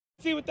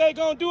See what they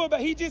gonna do about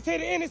it. He just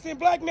hit an innocent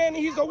black man and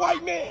he's a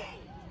white man.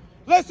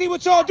 Let's see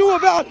what y'all do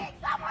about it.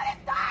 Someone is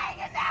dying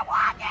and they're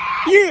walking.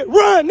 Yeah,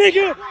 run,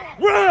 nigga.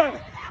 Run.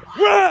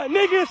 Run,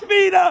 nigga.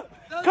 Speed up.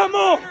 Come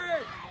on.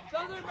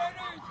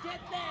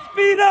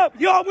 Speed up.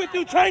 Y'all went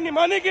through training,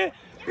 my nigga.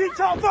 Beat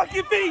your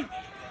fucking feet.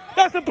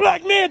 That's a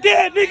black man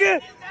dead,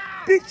 nigga.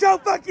 Beat your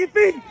fucking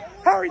feet.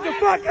 Hurry the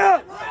fuck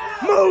up.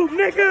 Move,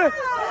 nigga.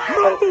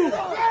 Move.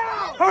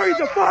 Hurry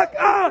the fuck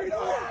up.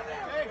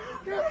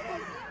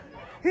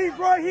 He's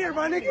right here,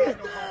 my nigga.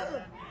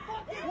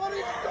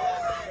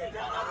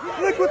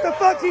 Look what the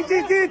fuck he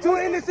just did to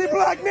an innocent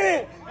black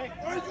man.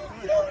 Are you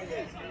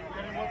serious?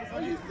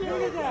 Are you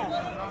serious? If the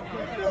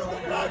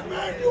black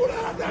man, you would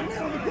have that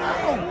man on the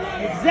ground.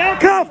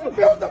 Exactly. Cuff him.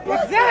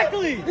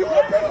 Exactly.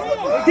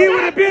 He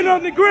would have been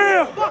on the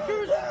ground.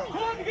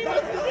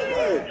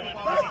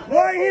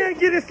 Why he ain't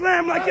get it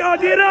slammed like y'all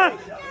did us?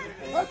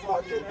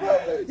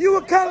 You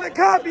a colored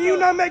cop and you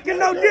not making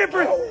no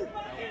difference.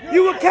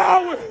 You a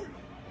coward.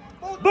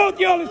 Both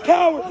y'all is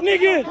cowards,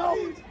 nigga.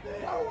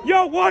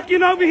 Y'all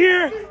walking over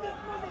here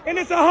and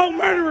it's a whole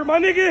murderer, my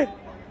nigga.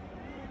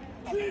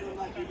 Look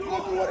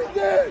at what he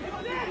did.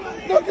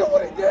 Look at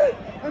what he did.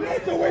 And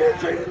that's the way you're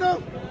treating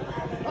them.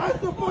 That's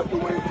the fucking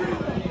way you're treating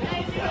them.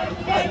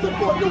 That's the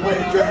fucking way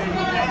you're treating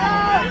them.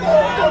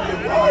 That's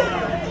fucking right.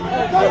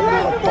 That's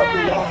not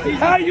fucking right.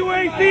 How you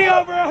ain't see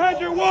over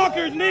 100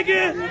 walkers,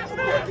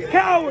 nigga?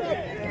 Coward.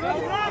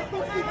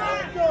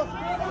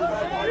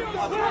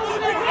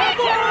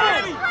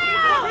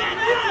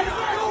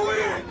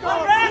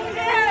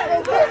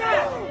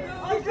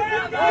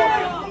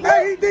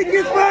 Hey, you think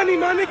it's funny,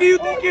 my nigga? You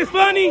think it's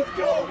funny?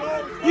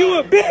 You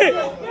a bitch.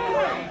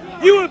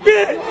 You a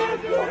bitch.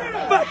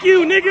 Fuck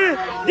you, nigga.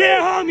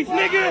 Dead homies,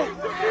 nigga.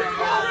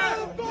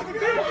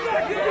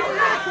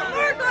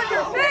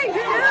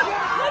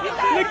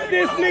 Look at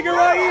this nigga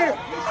right here.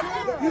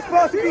 You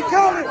supposed to be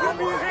calling.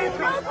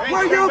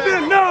 Where your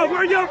family? No,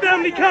 where your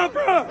family come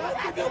from?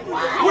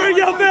 Where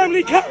your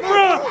family come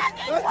from?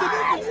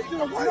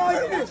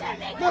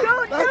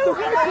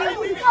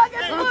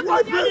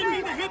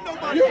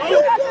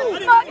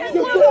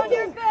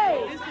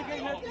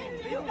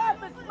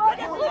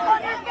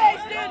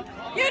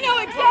 You know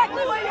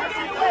exactly what you're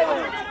getting away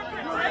with.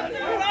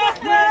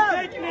 You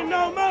ain't taking it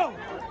no more.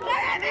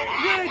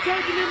 You ain't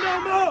taking it no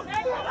more.